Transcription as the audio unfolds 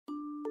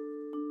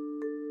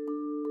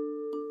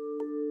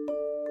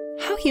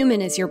How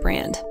human is your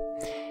brand?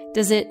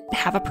 Does it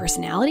have a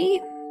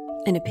personality,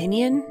 an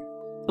opinion,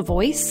 a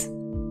voice?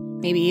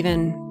 Maybe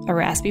even a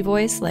raspy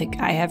voice like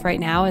I have right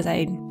now as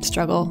I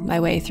struggle my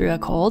way through a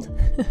cold?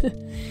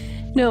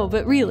 No,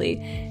 but really,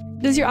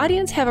 does your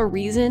audience have a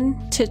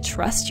reason to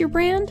trust your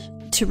brand?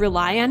 To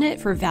rely on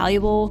it for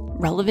valuable,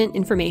 relevant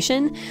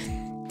information?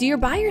 Do your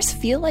buyers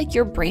feel like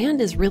your brand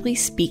is really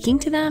speaking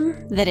to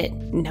them, that it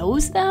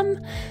knows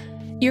them?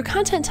 Your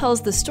content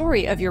tells the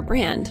story of your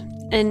brand,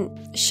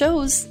 and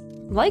shows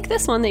like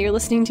this one that you're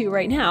listening to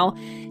right now,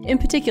 in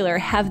particular,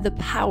 have the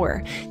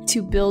power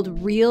to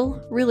build real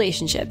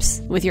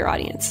relationships with your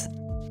audience.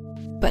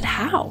 But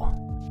how?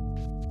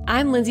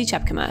 I'm Lindsay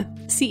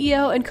Chepkema,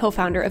 CEO and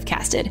co-founder of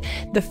Casted,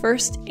 the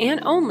first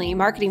and only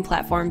marketing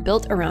platform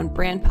built around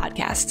brand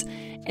podcasts.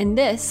 And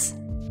this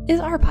is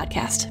our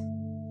podcast.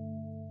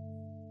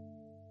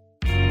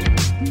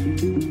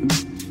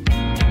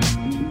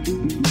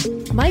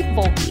 Mike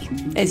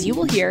Volpe, as you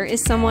will hear,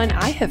 is someone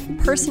I have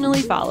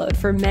personally followed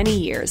for many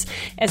years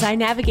as I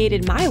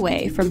navigated my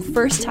way from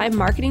first-time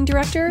marketing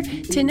director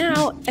to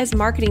now as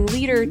marketing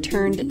leader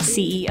turned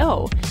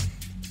CEO.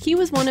 He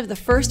was one of the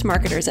first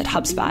marketers at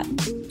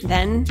HubSpot.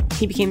 Then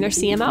he became their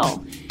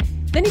CMO.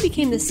 Then he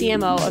became the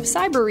CMO of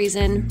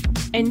Cybereason,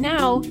 and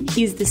now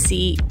he's the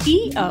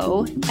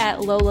CEO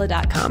at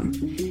Lola.com.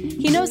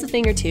 He knows a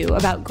thing or two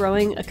about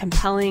growing a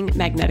compelling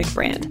magnetic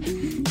brand.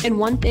 And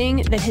one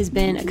thing that has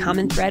been a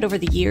common thread over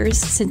the years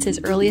since his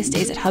earliest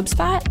days at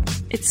HubSpot,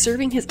 it's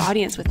serving his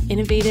audience with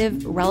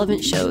innovative,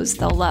 relevant shows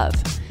they'll love.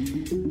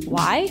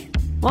 Why?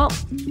 Well,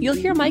 you'll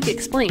hear Mike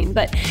explain,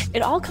 but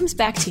it all comes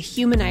back to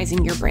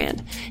humanizing your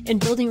brand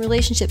and building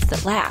relationships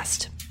that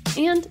last,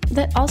 and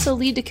that also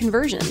lead to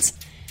conversions.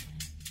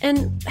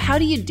 And how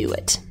do you do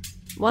it?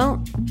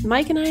 Well,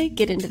 Mike and I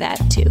get into that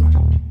too.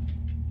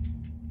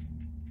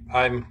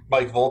 I'm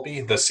Mike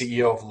Volpe, the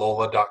CEO of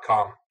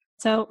Lola.com.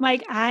 So,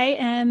 Mike, I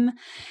am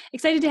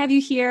excited to have you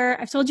here.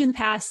 I've told you in the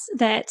past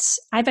that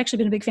I've actually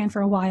been a big fan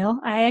for a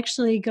while. I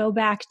actually go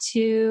back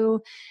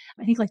to,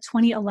 I think, like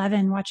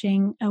 2011,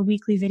 watching a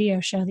weekly video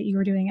show that you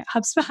were doing at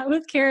HubSpot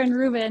with Karen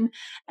Rubin.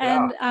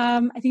 And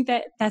I think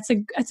that's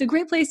a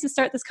great place to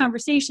start this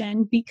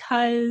conversation,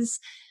 because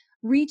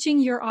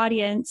reaching your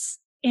audience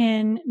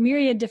in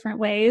myriad different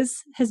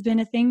ways has been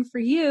a thing for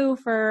you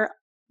for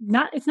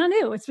it's not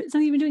new. It's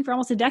something you've been doing for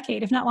almost a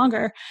decade, if not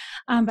longer.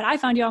 But I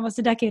found you almost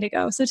a decade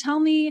ago. So tell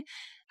me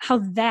how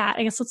that,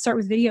 I guess let's start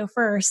with video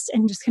first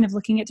and just kind of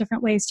looking at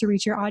different ways to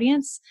reach your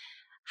audience.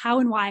 How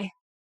and why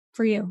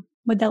for you?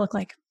 What'd that look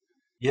like?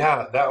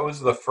 Yeah, that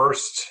was the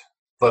first,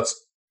 let's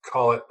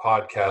call it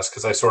podcast,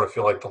 because I sort of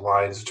feel like the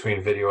lines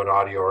between video and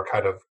audio are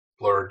kind of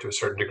blurred to a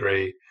certain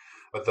degree.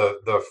 But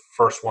the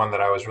first one that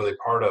I was really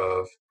part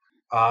of,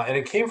 and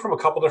it came from a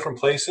couple different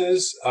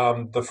places.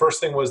 The first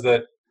thing was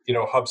that,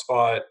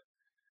 HubSpot,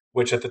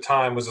 which at the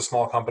time was a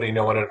small company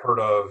no one had heard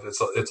of.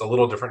 It's a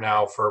little different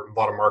now for a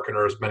lot of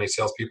marketers. Many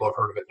salespeople have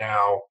heard of it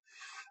now.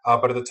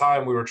 But at the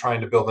time, we were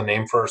trying to build a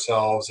name for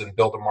ourselves and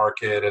build a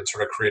market and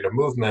sort of create a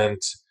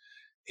movement.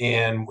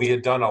 And we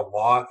had done a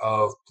lot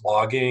of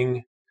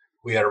blogging.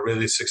 We had a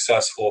really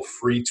successful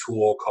free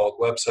tool called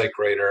Website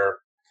Grader,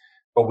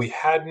 but we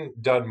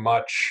hadn't done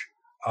much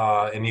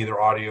in either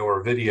audio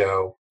or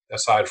video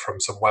aside from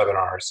some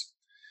webinars.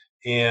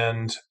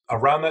 And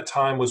around that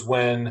time was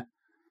when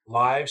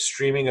live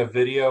streaming a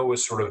video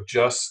was sort of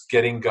just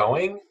getting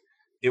going.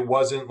 It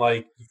wasn't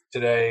like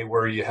today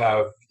where you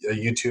have a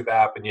YouTube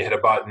app and you hit a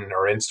button,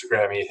 or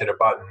Instagram and you hit a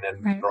button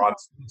and you're on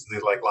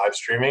like live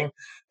streaming.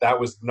 That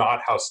was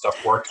not how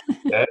stuff worked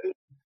then.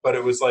 But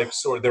it was like,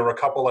 there were a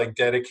couple like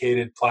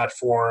dedicated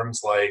platforms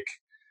like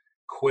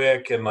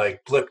Quick and like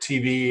Blip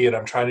TV, and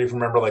I'm trying to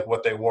remember like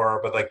what they were,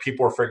 but like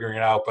people were figuring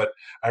it out. But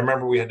I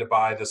remember we had to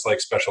buy this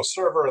like special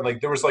server, and like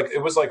it was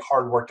like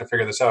hard work to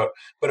figure this out.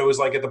 But it was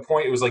like at the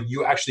point it was like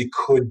you actually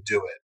could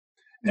do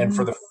it. And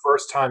for the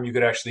first time you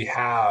could actually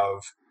have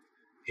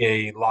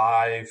a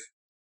live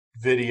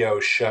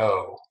video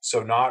show.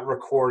 So not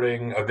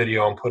recording a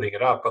video and putting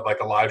it up, but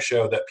like a live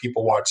show that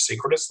people watch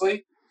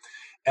synchronously.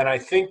 And I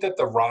think that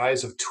the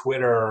rise of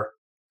Twitter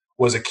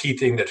was a key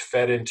thing that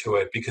fed into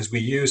it, because we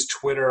used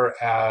Twitter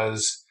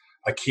as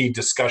a key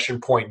discussion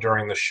point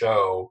during the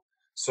show.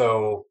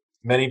 So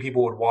many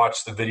people would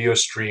watch the video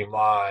stream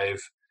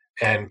live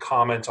and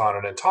comment on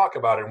it and talk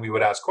about it. And we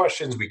would ask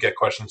questions. We'd get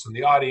questions from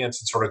the audience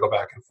and sort of go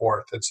back and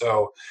forth. And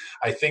so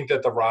I think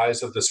that the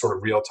rise of this sort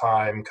of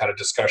real-time kind of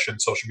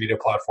discussion, social media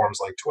platforms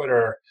like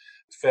Twitter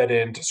fed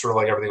into sort of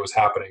like everything was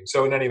happening.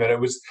 So in any event, it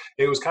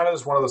was kind of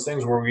just one of those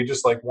things where we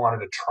just like wanted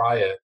to try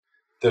it.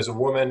 There's a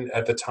woman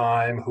at the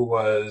time who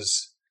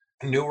was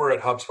newer at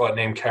HubSpot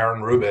named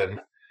Karen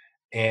Rubin,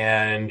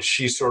 and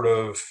she sort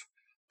of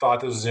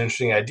thought this was an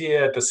interesting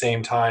idea at the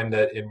same time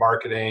that in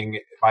marketing,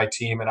 my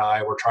team and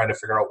I were trying to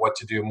figure out what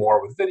to do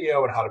more with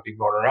video and how to be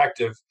more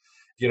interactive.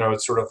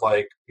 It's sort of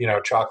like,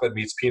 chocolate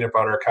meets peanut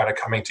butter kind of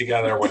coming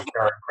together when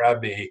Karen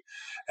grabbed me.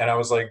 And I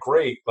was like,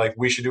 great, like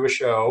we should do a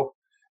show.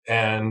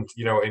 And,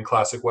 in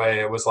classic way,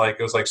 it was like,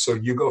 so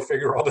you go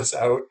figure all this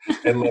out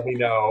and let me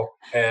know.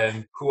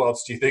 And who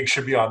else do you think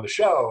should be on the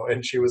show?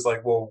 And she was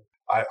like, well,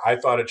 I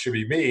thought it should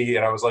be me.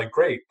 And I was like,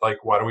 great.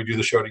 Like, why don't we do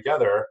the show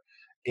together?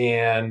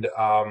 And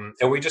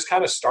we just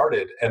kind of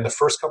started. And the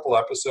first couple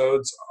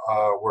episodes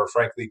were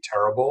frankly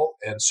terrible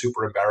and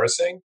super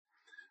embarrassing.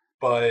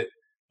 But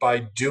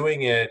by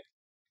doing it,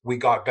 we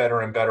got better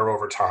and better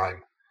over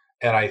time.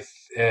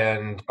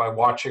 And by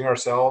watching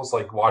ourselves,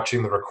 like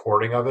watching the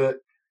recording of it,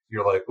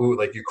 you're like, ooh,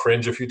 like you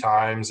cringe a few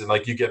times and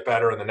like you get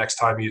better. And the next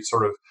time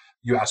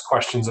you ask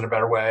questions in a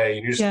better way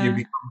and you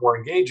become more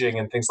engaging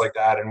and things like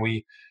that. And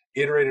we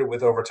iterated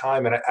with over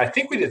time. And I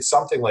think we did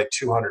something like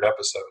 200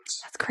 episodes.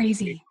 That's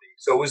crazy.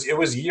 So it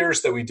was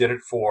years that we did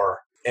it for,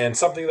 and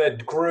something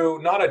that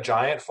grew, not a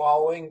giant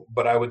following,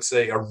 but I would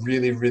say a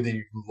really,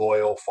 really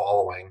loyal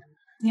following.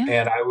 Yeah.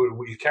 And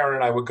Karen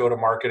and I would go to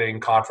marketing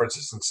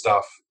conferences and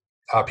stuff.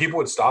 People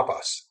would stop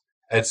us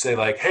and say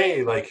like,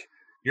 hey, like,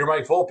 you're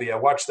Mike Volpe, I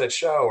watched that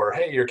show. Or,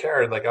 hey, you're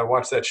Karen, like, I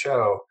watched that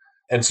show.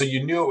 And so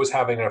you knew it was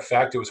having an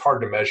effect. It was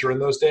hard to measure in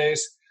those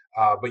days,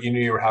 but you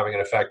knew you were having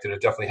an effect, and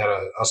it definitely had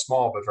a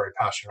small but very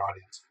passionate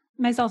audience.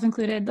 Myself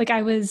included. Like,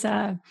 I was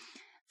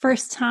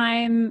first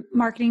time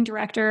marketing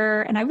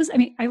director, and I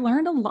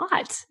learned a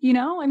lot, you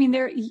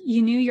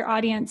knew your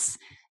audience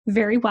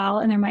very well,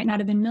 and there might not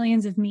have been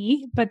millions of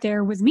me, but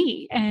there was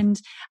me. And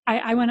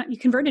you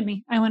converted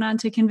me. I went on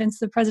to convince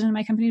the president of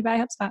my company to buy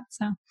HubSpot.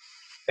 So.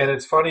 And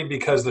it's funny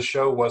because the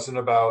show wasn't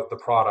about the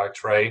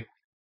product, right?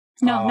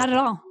 No, not at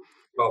all.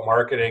 About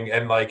marketing,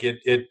 and like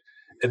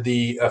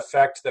the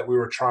effect that we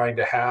were trying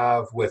to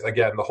have with,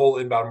 again, the whole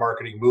inbound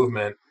marketing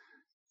movement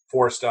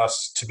forced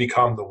us to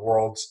become the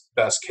world's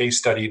best case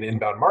study in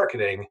inbound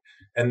marketing.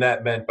 And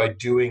that meant by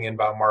doing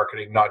inbound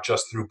marketing, not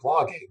just through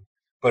blogging,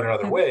 but in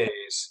other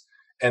ways.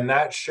 And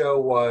that show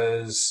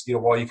was,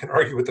 while you can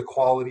argue with the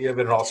quality of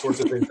it and all sorts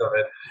of things of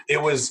it,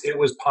 it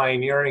was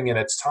pioneering in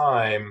its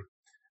time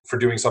for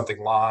doing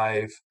something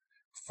live,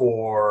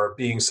 for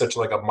being such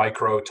like a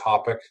micro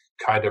topic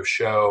kind of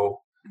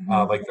show,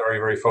 like very,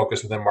 very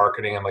focused within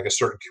marketing and like a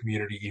certain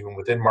community, even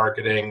within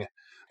marketing.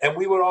 And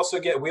we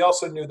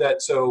also knew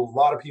that, so a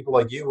lot of people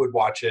like you would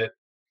watch it.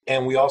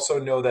 And we also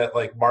know that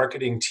like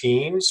marketing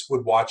teams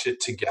would watch it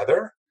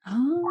together.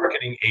 Oh.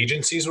 Marketing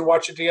agencies would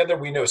watch it together.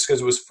 We know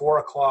because it was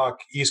 4:00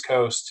 East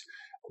Coast.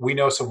 We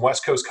know some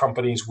West Coast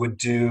companies would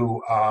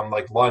do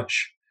like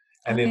lunch,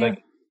 and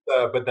they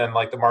but then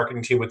like the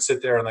marketing team would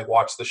sit there and like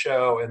watch the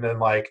show and then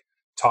like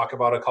talk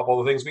about a couple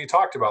of the things we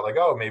talked about, like,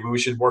 oh, maybe we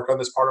should work on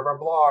this part of our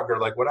blog or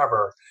like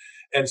whatever.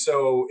 And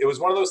so it was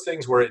one of those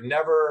things where it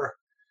never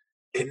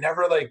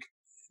like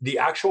the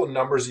actual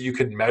numbers that you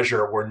could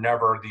measure were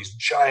never these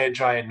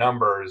giant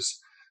numbers,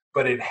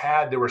 but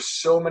there were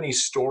so many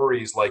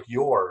stories like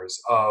yours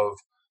of,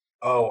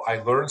 oh, I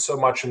learned so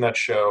much in that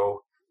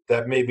show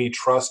that made me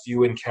trust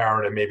you and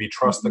Karen, and maybe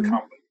trust the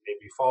company,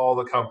 maybe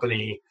follow the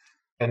company.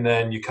 And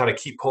then you kind of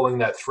keep pulling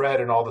that thread,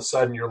 and all of a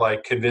sudden you're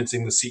like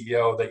convincing the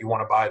CEO that you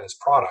want to buy this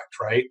product,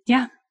 right?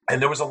 Yeah.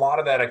 And there was a lot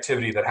of that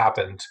activity that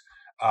happened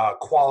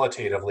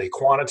qualitatively.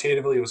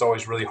 Quantitatively, it was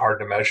always really hard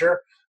to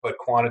measure, but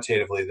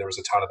quantitatively, there was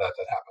a ton of that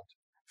happened.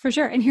 For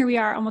sure. And here we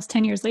are almost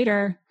 10 years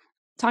later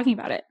talking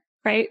about it,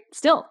 right?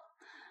 Still.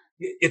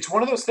 It's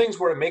one of those things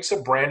where it makes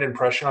a brand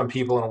impression on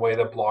people in a way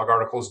that blog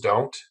articles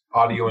don't,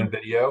 audio and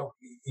video.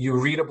 You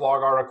read a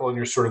blog article and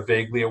you're sort of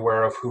vaguely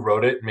aware of who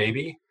wrote it,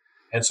 maybe.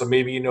 And so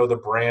maybe you know the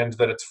brand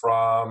that it's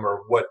from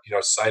or what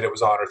site it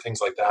was on or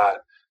things like that.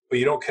 But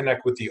you don't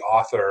connect with the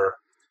author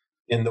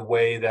in the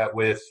way that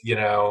with,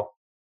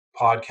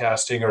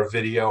 podcasting or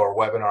video or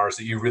webinars,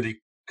 that you really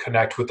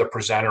connect with the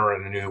presenter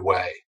in a new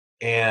way.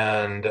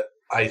 And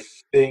I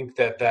think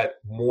that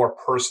more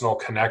personal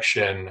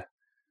connection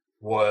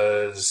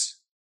was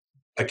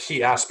a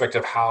key aspect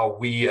of how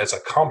we as a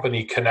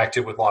company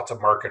connected with lots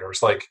of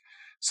marketers. Like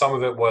some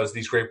of it was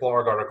these great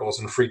blog articles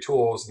and free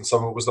tools, and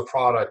some of it was the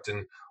product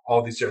and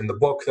all these different, the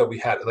book that we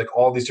had, like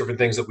all these different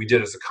things that we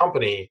did as a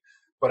company.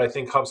 But I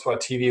think HubSpot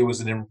TV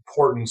was an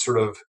important sort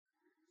of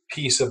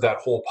piece of that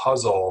whole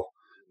puzzle,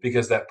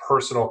 because that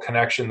personal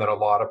connection that a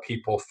lot of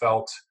people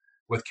felt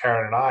with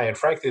Karen and I, and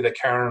frankly, that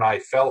Karen and I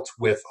felt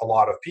with a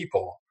lot of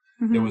people.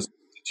 It was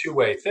a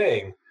two-way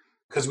thing,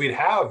 because we'd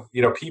have,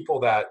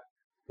 people that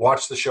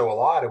watched the show a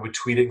lot and would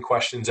tweet in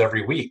questions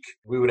every week.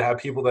 We would have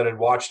people that had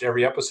watched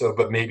every episode,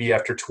 but maybe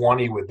after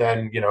 20 would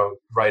then,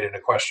 write in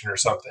a question or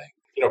something.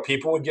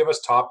 People would give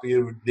us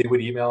they would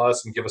email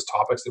us and give us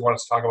topics they wanted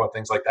us to talk about,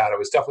 things like that. It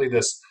was definitely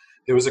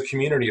there was a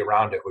community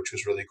around it, which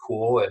was really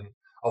cool. And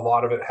a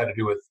lot of it had to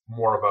do with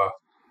more of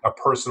a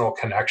personal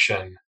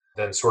connection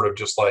than sort of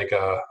just like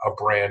a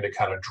brand and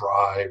kind of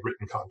dry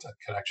written content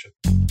connection.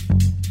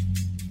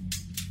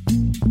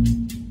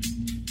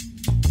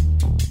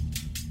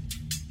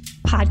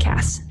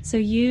 Podcast. So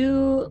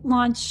you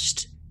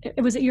launched,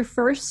 was it your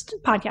first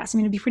podcast? I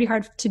mean, it'd be pretty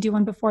hard to do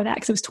one before that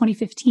because it was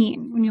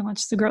 2015 when you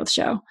launched The Growth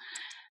Show.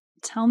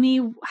 Tell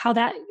me how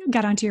that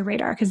got onto your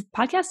radar, because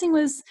podcasting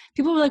was,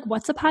 people were like,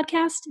 what's a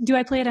podcast? Do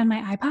I play it on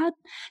my iPod?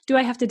 Do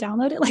I have to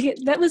download it?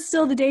 That was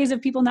still the days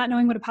of people not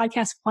knowing what a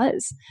podcast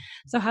was.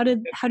 So how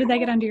did that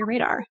get onto your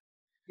radar?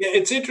 Yeah,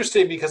 it's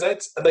interesting because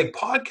it's like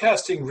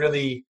podcasting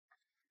really,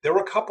 there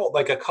were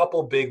a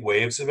couple big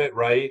waves of it,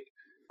 right?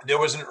 There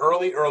was an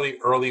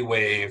early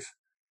wave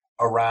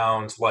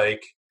around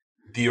like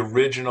the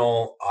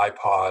original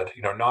iPod,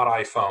 not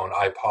iPhone,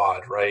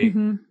 iPod, right?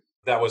 Mm-hmm.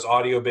 That was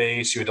audio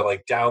based. You had to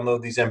like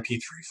download these MP3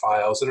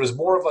 files. And it was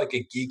more of like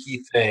a geeky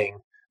thing,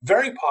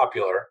 very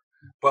popular,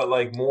 but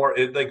like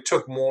it like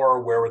took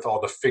more wherewithal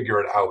to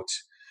figure it out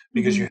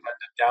because you had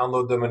to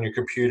download them on your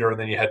computer and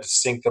then you had to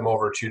sync them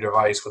over to your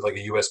device with like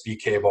a USB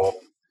cable.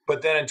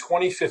 But then in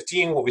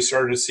 2015, what we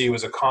started to see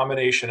was a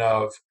combination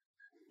of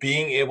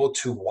being able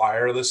to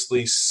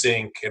wirelessly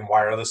sync and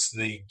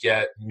wirelessly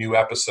get new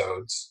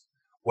episodes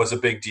was a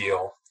big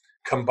deal,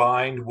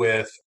 combined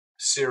with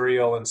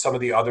Serial and some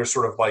of the other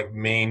sort of like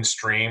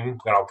mainstream,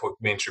 and I'll put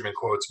mainstream in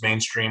quotes,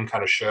 mainstream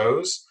kind of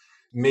shows,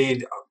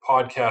 made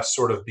podcasts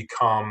sort of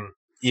become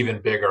even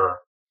bigger.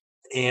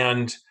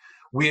 And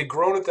we had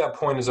grown at that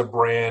point as a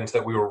brand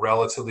that we were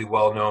relatively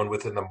well known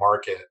within the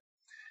market.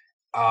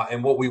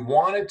 And what we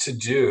wanted to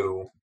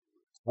do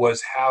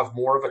was have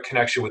more of a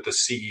connection with the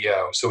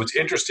CEO. So it's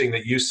interesting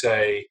that you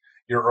say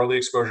your early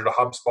exposure to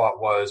HubSpot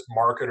was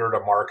marketer to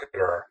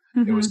marketer.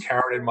 It was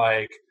Karen and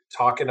Mike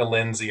talking to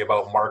Lindsay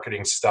about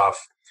marketing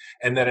stuff,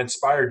 and that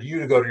inspired you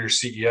to go to your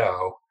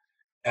CEO.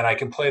 And I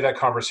can play that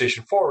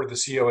conversation forward. The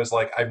CEO is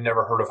like, I've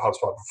never heard of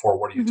HubSpot before.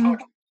 What are you talking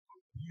about?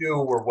 You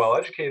were well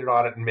educated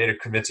on it and made a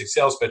convincing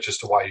sales pitch as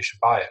to why you should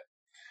buy it.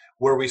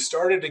 Where we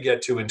started to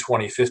get to in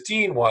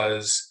 2015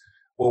 was,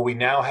 well, we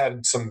now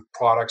had some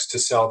products to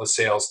sell the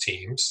sales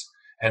teams.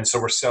 And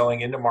so we're selling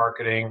into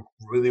marketing,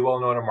 really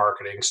well known in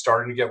marketing,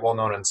 starting to get well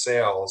known in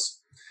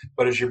sales.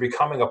 But as you're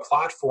becoming a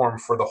platform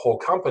for the whole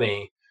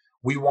company,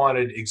 we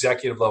wanted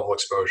executive level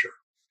exposure.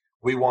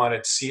 We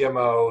wanted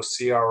CMO,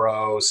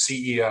 CRO,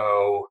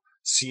 CEO,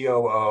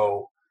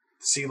 COO,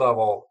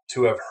 C-level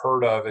to have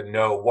heard of and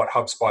know what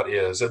HubSpot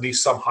is, at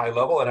least some high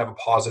level, and have a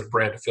positive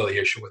brand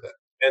affiliation with it.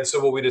 And so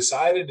what we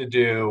decided to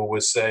do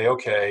was say,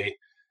 okay,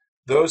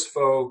 those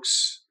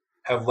folks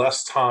have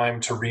less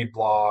time to read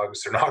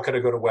blogs. They're not going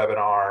to go to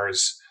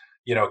webinars.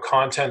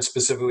 Content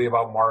specifically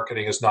about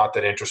marketing is not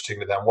that interesting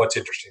to them. What's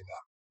interesting to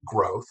them?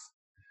 Growth.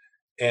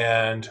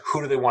 And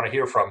who do they want to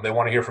hear from? They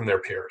want to hear from their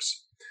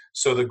peers.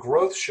 So the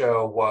Growth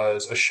Show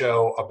was a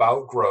show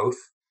about growth,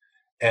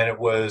 and it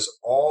was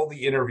all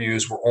the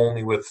interviews were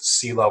only with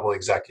C-level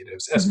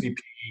executives, SVP,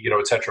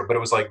 et cetera. But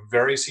it was like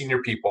very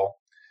senior people.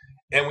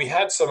 And we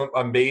had some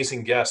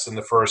amazing guests in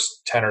the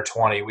first 10 or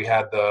 20. We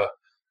had the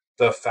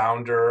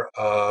founder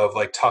of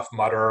like Tough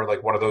Mudder,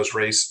 like one of those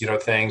race,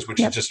 things, which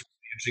is just an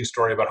interesting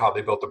story about how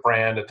they built the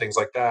brand and things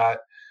like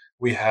that.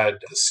 We had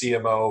the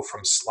CMO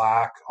from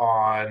Slack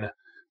on.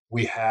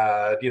 We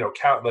had,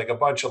 like a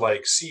bunch of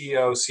like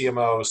CEO,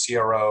 CMO,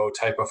 CRO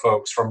type of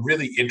folks from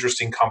really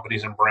interesting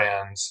companies and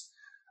brands,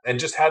 and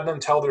just had them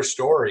tell their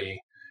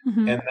story.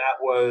 And that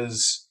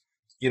was,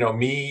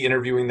 me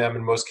interviewing them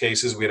in most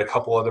cases. We had a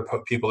couple other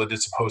people that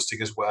did some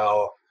hosting as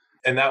well.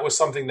 And that was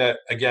something that,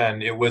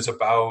 again, it was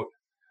about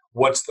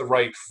what's the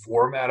right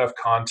format of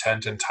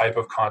content and type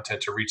of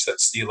content to reach that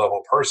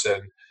C-level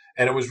person.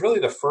 And it was really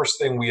the first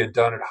thing we had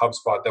done at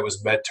HubSpot that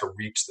was meant to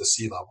reach the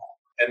C-level.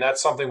 And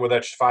that's something where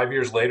that 5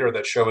 years later,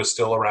 that show is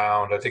still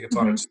around. I think it's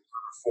on its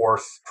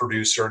fourth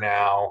producer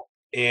now.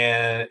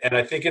 And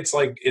I think it's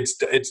like,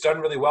 it's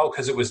done really well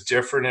because it was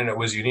different and it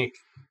was unique.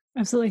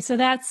 Absolutely. So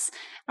that's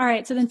all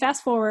right. So then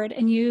fast forward,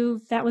 and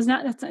that's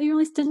not your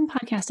only stint in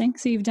podcasting.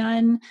 So you've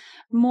done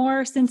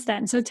more since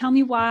then. So tell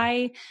me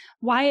why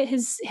it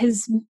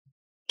has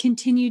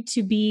continued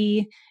to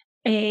be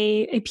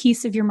a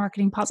piece of your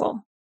marketing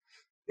puzzle.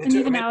 And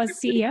even now as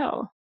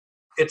CEO.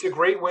 It's a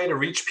great way to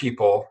reach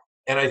people.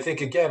 And I think,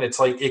 again, it's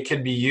like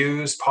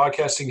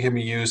podcasting can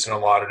be used in a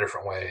lot of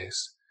different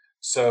ways.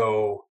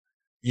 So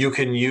you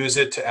can use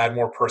it to add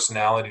more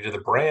personality to the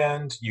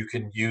brand. You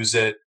can use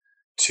it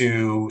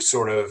to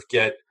sort of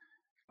get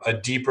a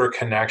deeper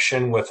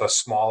connection with a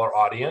smaller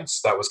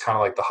audience. That was kind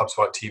of like the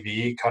HubSpot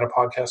TV kind of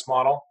podcast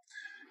model.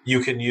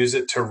 You can use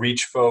it to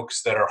reach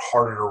folks that are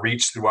harder to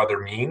reach through other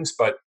means,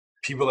 but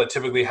people that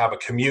typically have a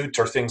commute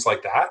or things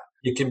like that.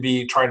 You can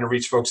be trying to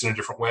reach folks in a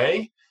different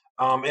way.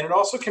 And it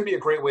also can be a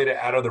great way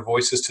to add other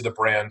voices to the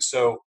brand.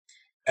 So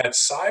at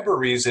Cyber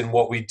Reason,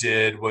 what we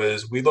did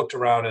was we looked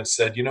around and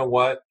said, you know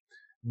what?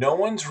 No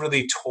one's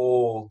really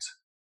told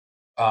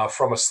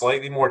from a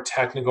slightly more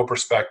technical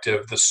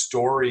perspective the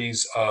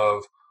stories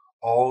of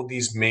all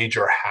these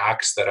major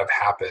hacks that have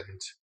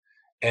happened.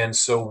 And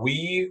so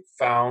we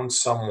found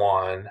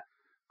someone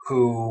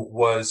who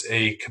was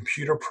a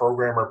computer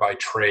programmer by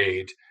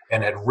trade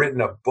and had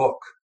written a book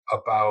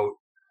about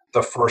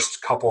the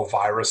first couple of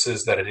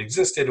viruses that had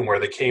existed and where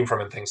they came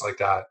from and things like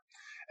that.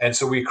 And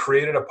so we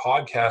created a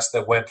podcast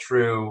that went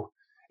through,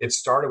 it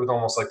started with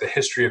almost like the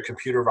history of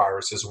computer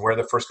viruses and where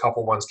the first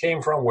couple ones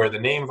came from, where the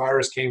name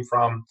virus came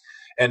from.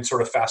 and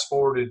sort of fast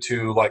forwarded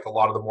to like a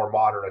lot of the more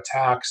modern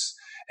attacks.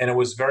 And it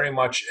was very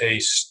much a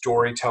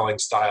storytelling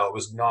style. It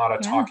was not a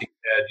talking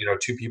head,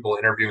 two people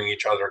interviewing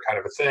each other kind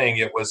of a thing.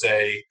 It was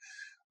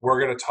we're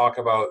going to talk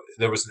about,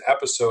 there was an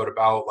episode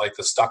about like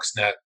the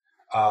Stuxnet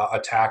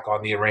attack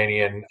on the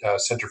Iranian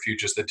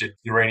centrifuges that did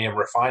uranium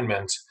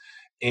refinement,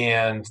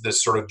 and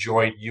this sort of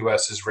joint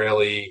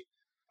U.S.-Israeli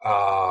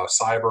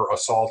cyber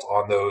assault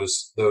on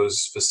those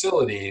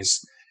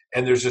facilities.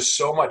 And there's just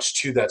so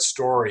much to that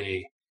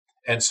story.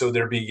 And so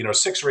there'd be,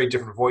 6 or 8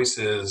 different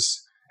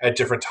voices at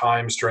different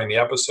times during the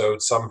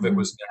episode. Some of it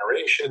was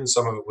narration,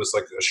 some of it was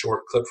like a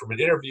short clip from an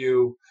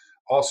interview,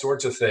 all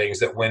sorts of things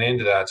that went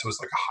into that. So it was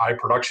like a high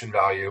production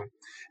value.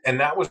 And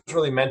that was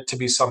really meant to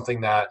be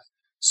something that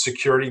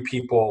security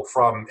people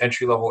from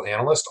entry-level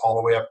analyst all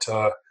the way up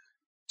to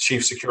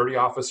chief security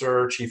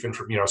officer,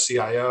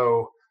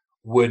 CIO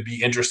would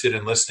be interested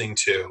in listening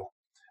to.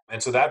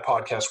 And so that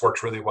podcast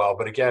worked really well.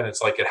 But again,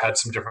 it's like it had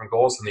some different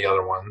goals than the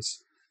other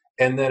ones.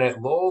 And then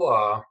at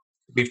Lola,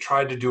 we've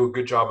tried to do a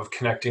good job of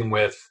connecting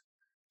with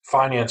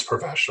finance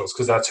professionals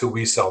because that's who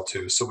we sell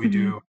to. So we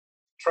do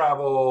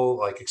travel,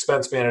 like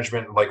expense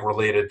management, like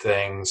related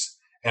things.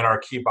 And our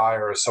key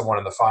buyer is someone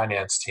in the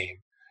finance team.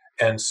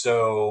 And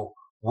so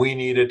we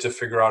needed to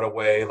figure out a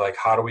way, like,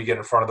 how do we get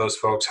in front of those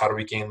folks? How do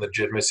we gain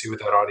legitimacy with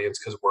that audience?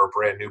 Because we're a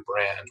brand new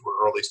brand, we're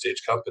an early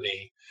stage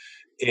company.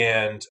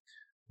 And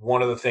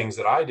one of the things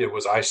that I did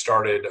was I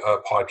started a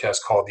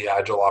podcast called the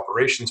Agile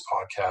Operations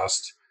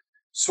Podcast.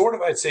 Sort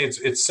of, I'd say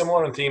it's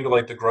similar in theme to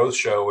like the Growth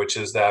Show, which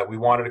is that we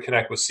wanted to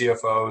connect with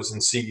CFOs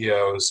and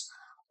CEOs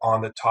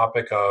on the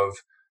topic of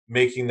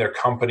making their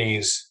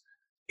companies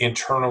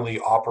internally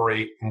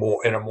operate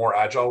more in a more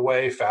agile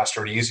way,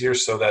 faster and easier,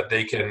 so that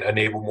they can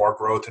enable more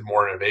growth and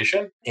more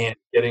innovation, and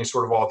getting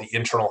sort of all the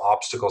internal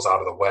obstacles out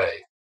of the way.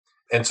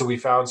 And so we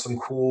found some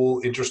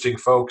cool, interesting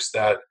folks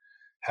that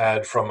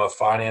had, from a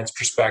finance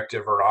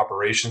perspective or an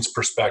operations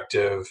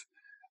perspective,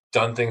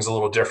 done things a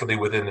little differently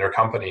within their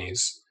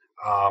companies.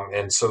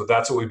 And so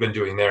that's what we've been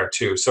doing there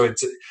too. So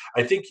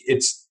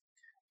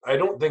I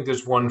don't think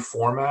there's one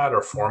format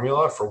or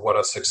formula for what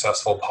a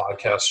successful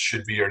podcast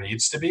should be or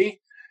needs to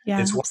be. Yeah,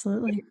 it's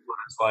absolutely.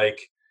 It's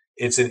like,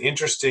 it's an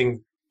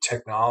interesting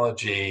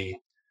technology,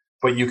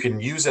 but you can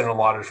use it in a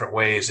lot of different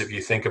ways if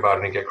you think about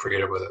it and get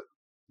creative with it.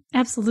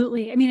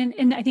 Absolutely. I mean,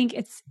 and I think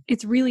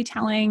it's really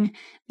telling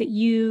that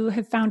you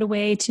have found a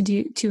way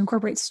to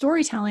incorporate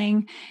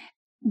storytelling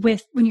when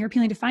you're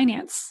appealing to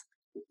finance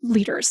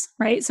leaders,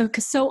 right? So,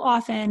 because so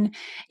often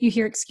you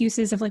hear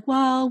excuses of like,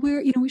 well,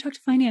 we talk to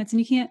finance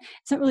and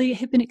it's not really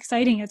hip and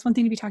exciting. It's one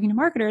thing to be talking to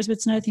marketers, but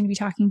it's another thing to be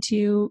talking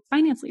to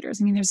finance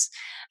leaders. I mean,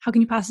 how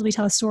can you possibly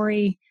tell a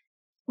story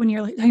when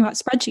you're talking about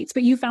spreadsheets?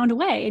 But you found a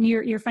way, and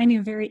you're finding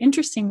a very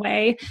interesting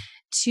way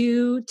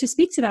to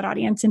speak to that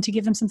audience and to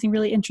give them something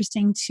really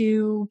interesting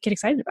to get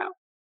excited about.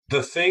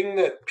 The thing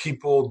that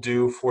people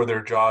do for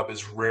their job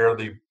is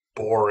rarely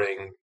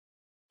boring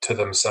to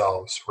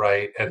themselves,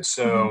 right? And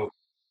so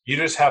you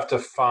just have to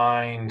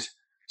find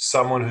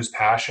someone who's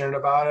passionate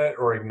about it,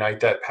 or ignite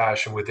that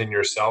passion within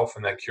yourself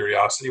and that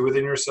curiosity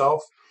within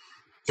yourself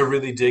to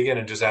really dig in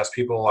and just ask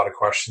people a lot of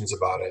questions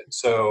about it.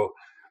 So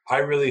I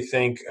really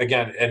think,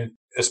 again, and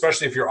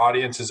especially if your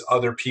audience is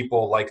other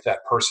people like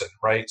that person,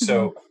 right?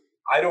 So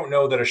I don't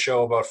know that a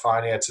show about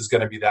finance is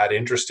going to be that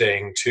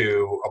interesting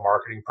to a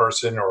marketing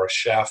person or a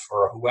chef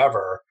or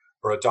whoever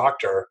or a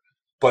doctor,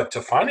 but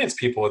to finance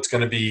people, it's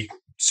going to be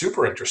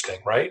super interesting,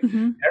 right?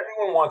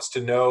 Everyone wants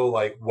to know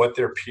like what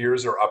their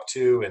peers are up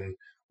to and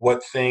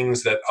what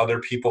things that other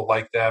people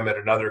like them at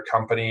another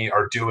company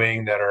are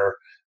doing that are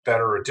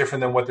better or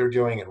different than what they're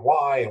doing, and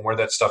why, and where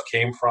that stuff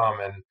came from.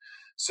 And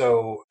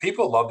so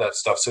people love that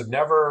stuff. So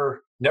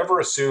never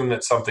assume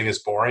that something is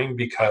boring,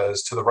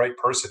 because to the right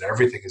person,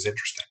 everything is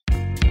interesting.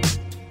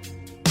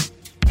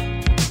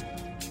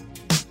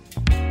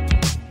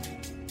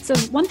 So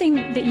one thing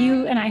that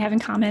you and I have in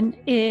common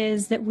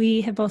is that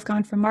we have both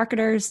gone from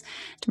marketers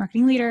to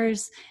marketing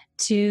leaders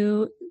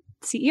to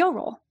CEO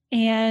role.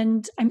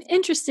 And I'm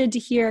interested to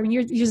hear, I mean,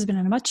 yours has been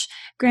on a much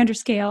grander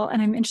scale,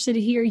 and I'm interested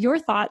to hear your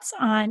thoughts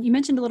on, you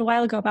mentioned a little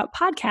while ago about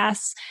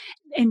podcasts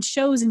and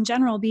shows in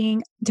general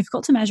being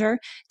difficult to measure,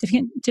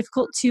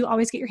 difficult to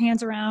always get your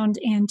hands around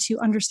and to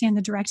understand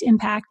the direct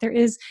impact.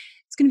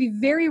 It's going to be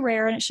very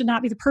rare, and it should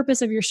not be the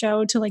purpose of your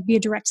show to like be a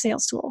direct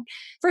sales tool.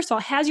 First of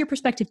all, has your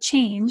perspective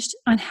changed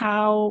on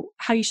how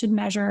you should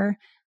measure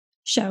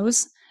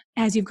shows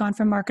as you've gone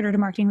from marketer to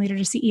marketing leader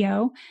to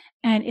CEO?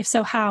 And if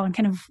so, how? And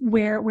kind of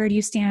where do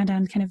you stand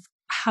on kind of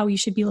how you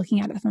should be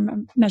looking at it from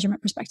a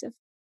measurement perspective?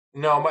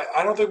 No,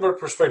 I don't think my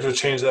perspective has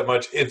changed that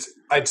much.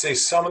 I'd say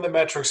some of the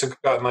metrics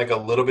have gotten like a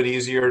little bit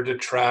easier to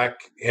track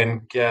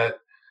and get,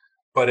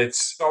 but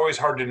it's always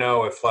hard to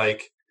know if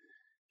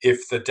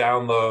the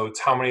downloads,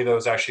 how many of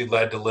those actually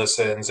led to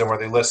listens, and were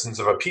they listens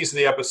of a piece of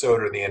the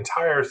episode or the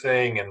entire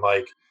thing, and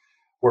like,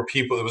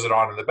 was it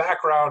on in the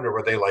background, or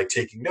were they like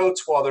taking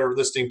notes while they're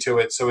listening to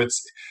it? So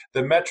it's,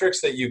 the metrics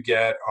that you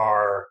get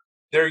are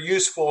they're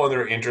useful and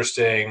they're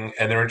interesting,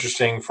 and they're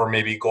interesting for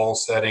maybe goal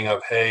setting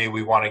of, hey,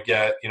 we want to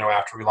get,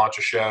 after we launch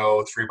a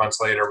show 3 months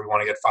later, we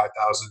want to get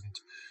 5,000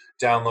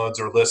 downloads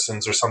or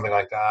listens or something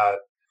like that.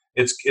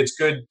 It's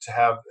good to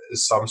have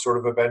some sort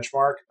of a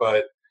benchmark,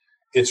 but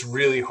it's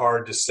really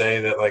hard to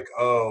say that, like,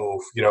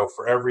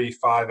 for every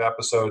 5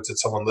 episodes that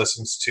someone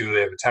listens to,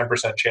 they have a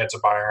 10% chance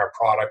of buying our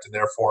product, and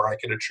therefore I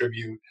can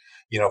attribute,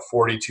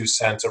 42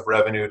 cents of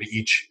revenue to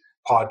each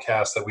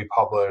podcast that we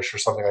publish or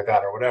something like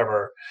that or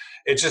whatever.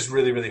 It's just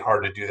really, really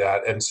hard to do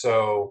that. And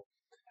so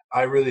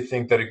I really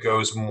think that it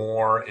goes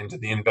more into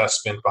the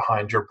investment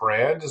behind your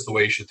brand is the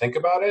way you should think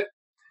about it.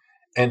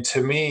 And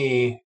to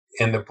me,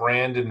 in the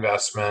brand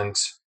investment,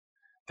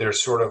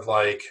 there's sort of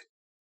like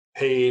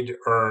paid,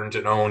 earned,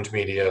 and owned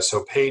media.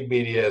 So paid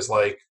media is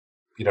like,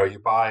 you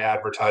buy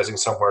advertising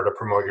somewhere to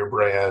promote your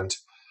brand.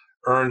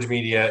 Earned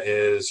media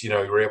is,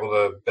 you're able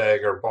to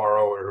beg or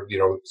borrow or,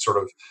 sort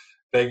of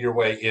beg your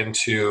way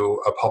into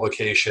a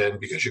publication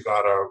because you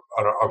got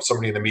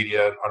somebody in the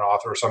media, an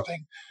author or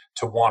something,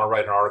 to want to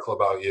write an article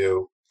about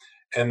you.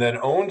 And then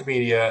owned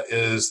media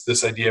is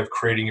this idea of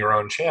creating your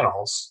own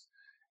channels.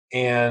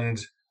 And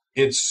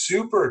it's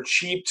super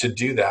cheap to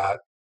do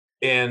that.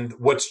 And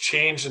what's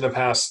changed in the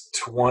past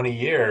 20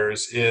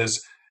 years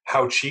is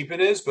how cheap it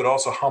is, but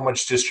also how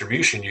much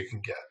distribution you can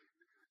get.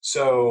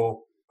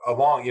 So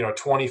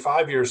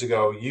 25 years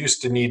ago, you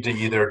used to need to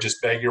either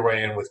just beg your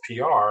way in with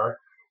PR,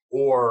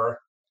 or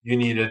you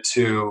needed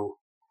to,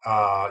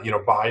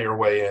 buy your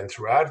way in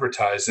through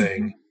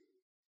advertising. Mm-hmm.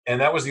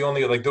 And that was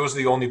those are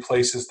the only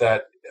places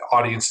that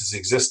audiences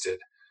existed.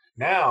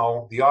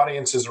 Now the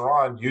audiences are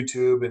on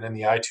YouTube and in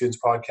the iTunes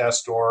podcast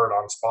store and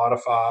on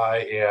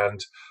Spotify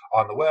and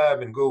on the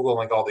web and Google,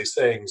 like all these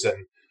things.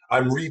 And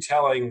I'm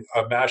retelling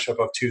a mashup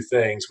of two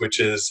things, which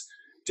is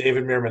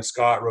David Meerman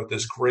Scott wrote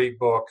this great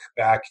book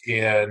back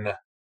in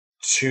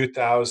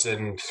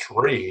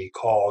 2003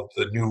 called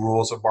The New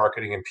Rules of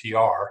Marketing and PR.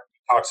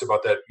 He talks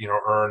about that,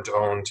 earned,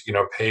 owned,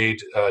 paid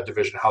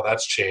division, how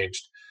that's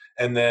changed.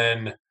 And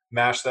then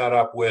mash that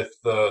up with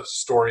the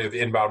story of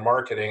inbound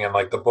marketing and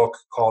like the book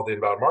called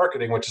Inbound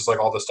Marketing, which is like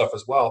all this stuff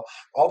as well.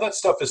 All that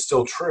stuff is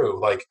still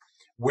true. Like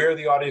where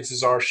the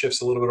audiences are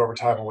shifts a little bit over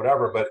time or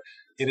whatever, but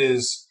it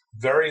is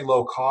very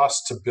low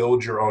cost to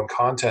build your own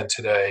content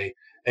today.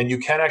 And you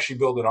can actually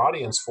build an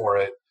audience for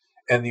it.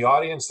 And the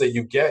audience that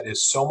you get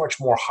is so much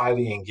more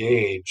highly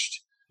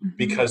engaged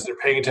because they're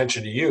paying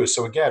attention to you.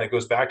 So again, it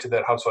goes back to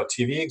that HubSpot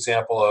TV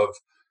example of,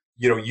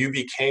 you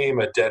became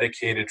a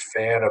dedicated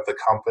fan of the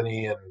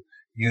company and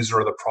user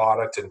of the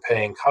product and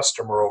paying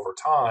customer over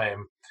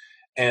time.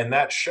 And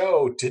that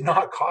show did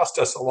not cost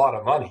us a lot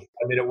of money.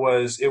 I mean, it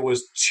was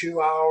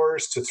 2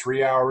 hours to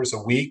 3 hours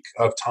a week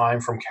of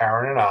time from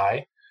Karen and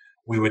I.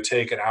 We would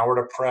take an hour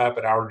to prep,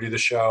 an hour to do the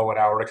show, an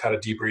hour to kind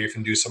of debrief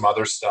and do some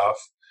other stuff.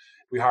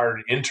 We hired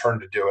an intern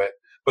to do it.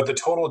 But the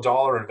total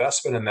dollar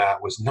investment in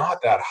that was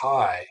not that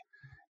high.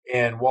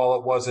 And while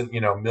it wasn't,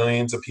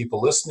 millions of people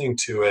listening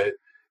to it,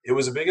 it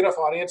was a big enough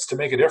audience to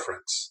make a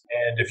difference.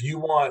 And if you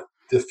want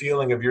the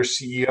feeling of your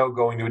CEO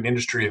going to an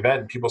industry event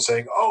and people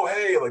saying, "Oh,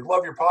 hey, like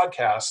love your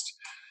podcast,"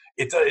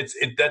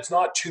 that's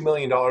not $2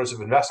 million of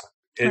investment.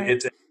 Right.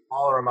 It's a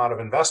smaller amount of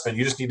investment.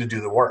 You just need to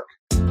do the work.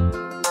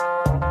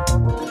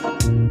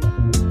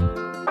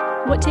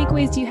 What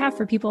takeaways do you have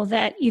for people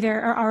that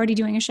either are already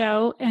doing a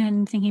show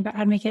and thinking about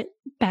how to make it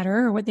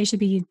better, or what should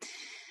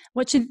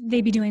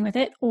they be doing with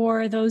it,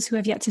 or those who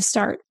have yet to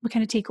start? What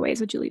kind of takeaways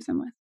would you leave them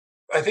with?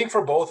 I think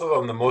for both of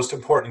them, the most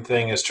important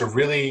thing is to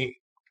really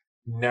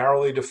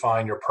narrowly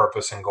define your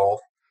purpose and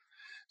goal.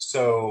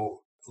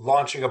 So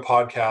launching a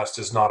podcast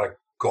is not a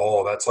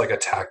goal. That's like a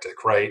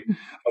tactic, right?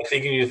 I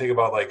think you need to think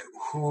about like,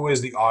 who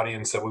is the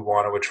audience that we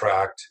want to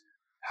attract?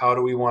 How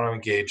do we want to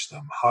engage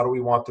them? How do we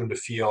want them to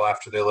feel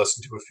after they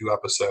listen to a few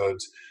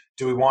episodes?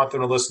 Do we want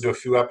them to listen to a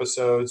few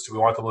episodes? Do we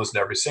want them to listen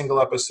to every single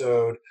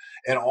episode?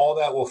 And all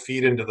that will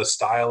feed into the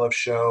style of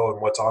show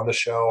and what's on the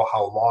show,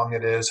 how long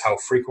it is, how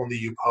frequently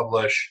you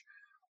publish,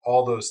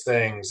 all those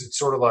things. It's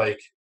sort of like,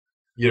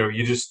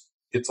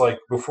 it's like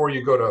before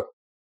you go to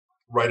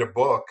write a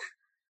book,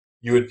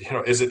 you would,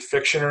 is it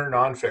fiction or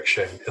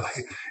nonfiction?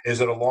 Like,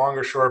 is it a long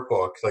or short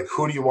book? Like,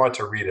 who do you want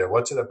to read it?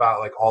 What's it about?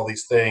 Like all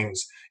these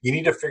things, you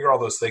need to figure all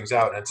those things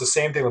out. And it's the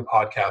same thing with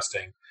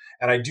podcasting.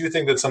 And I do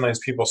think that sometimes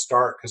people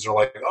start because they're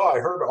like, "Oh, I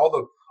heard all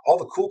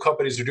the cool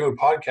companies are doing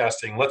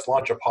podcasting. Let's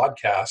launch a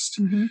podcast."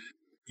 Mm-hmm.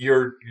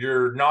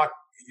 You're not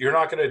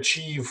going to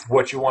achieve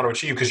what you want to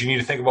achieve because you need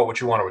to think about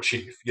what you want to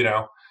achieve.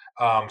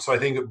 So I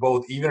think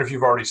both, even if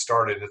you've already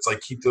started, it's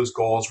like keep those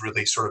goals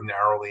really sort of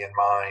narrowly in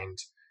mind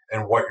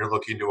and what you're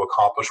looking to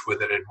accomplish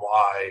with it and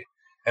why.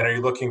 And are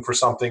you looking for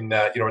something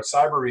that, at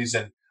Cyber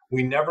Reason,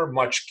 we never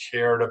much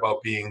cared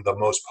about being the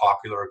most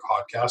popular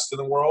podcast in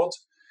the world.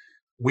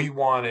 We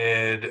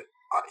wanted,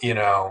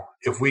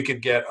 if we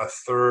could get a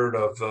third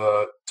of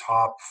the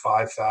top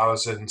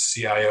 5,000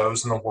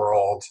 CIOs in the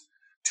world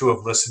to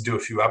have listened to a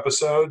few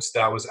episodes,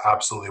 that was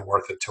absolutely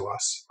worth it to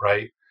us,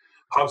 right?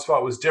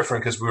 HubSpot was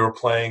different because we were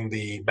playing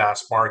the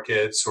mass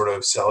market sort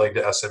of selling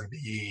to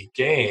SMB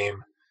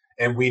game.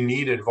 and we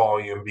needed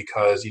volume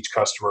because each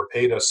customer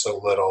paid us so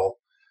little.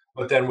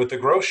 But then with the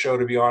growth show,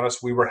 to be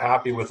honest, we were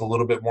happy with a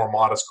little bit more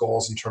modest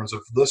goals in terms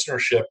of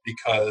listenership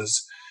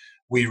because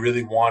we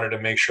really wanted to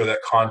make sure that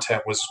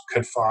content was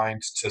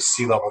confined to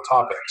C-level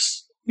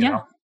topics. You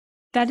know?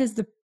 That is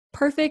the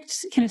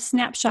perfect kind of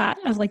snapshot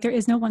of like, there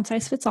is no one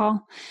size fits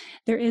all.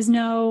 There is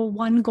no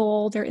one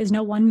goal. There is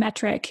no one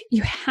metric.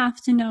 You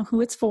have to know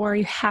who it's for.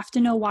 You have to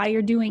know why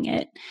you're doing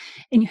it.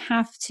 And you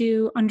have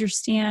to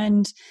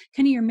understand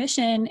kind of your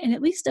mission and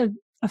at least a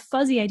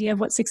fuzzy idea of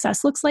what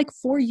success looks like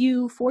for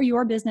you, for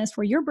your business,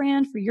 for your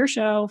brand, for your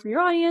show, for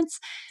your audience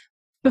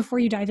before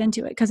you dive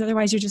into it. Because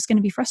otherwise you're just going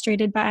to be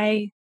frustrated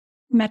by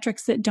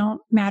metrics that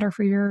don't matter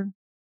for you're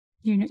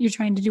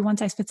trying to do one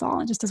size fits all.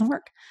 It just doesn't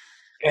work.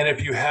 And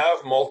if you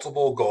have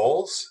multiple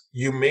goals,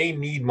 you may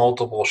need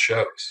multiple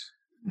shows,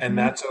 and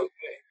that's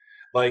okay.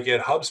 Like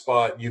at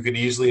HubSpot, you could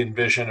easily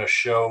envision a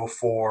show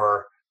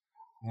for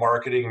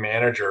marketing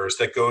managers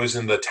that goes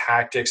in the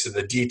tactics and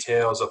the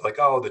details of like,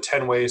 the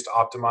 10 ways to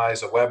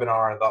optimize a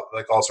webinar and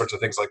like all sorts of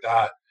things like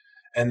that.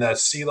 And that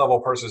C-level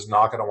person is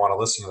not going to want to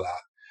listen to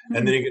that.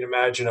 And then you can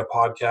imagine a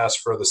podcast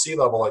for the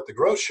C-level, like the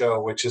Growth Show,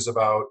 which is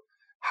about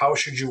how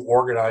should you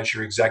organize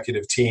your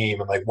executive team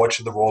and like what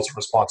should the roles and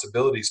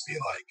responsibilities be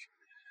like.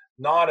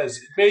 Not as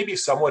maybe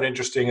somewhat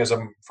interesting as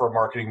for a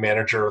marketing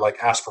manager, like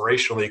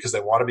aspirationally, because they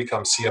want to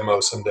become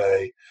CMO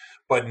someday,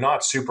 but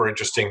not super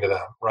interesting to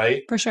them,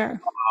 right? For sure.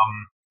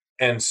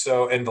 And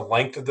the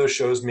length of those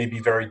shows may be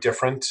very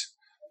different.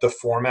 The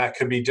format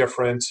could be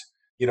different.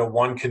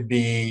 One could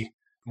be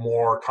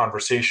more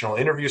conversational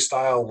interview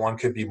style. One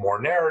could be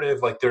more narrative.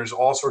 Like there's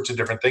all sorts of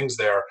different things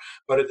there.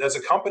 But as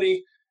a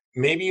company,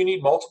 maybe you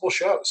need multiple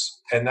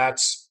shows, and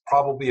that's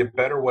probably a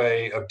better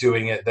way of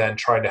doing it than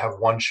trying to have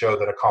one show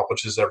that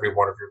accomplishes every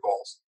one of your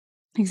goals.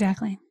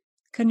 Exactly.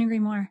 Couldn't agree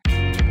more.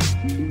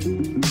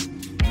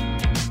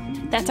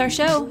 That's our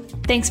show.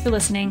 Thanks for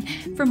listening.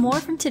 For more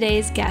from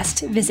today's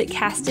guest, visit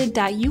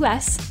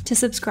casted.us to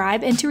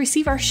subscribe and to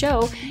receive our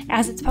show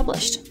as it's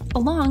published,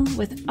 along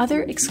with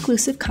other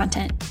exclusive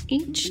content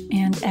each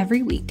and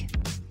every week.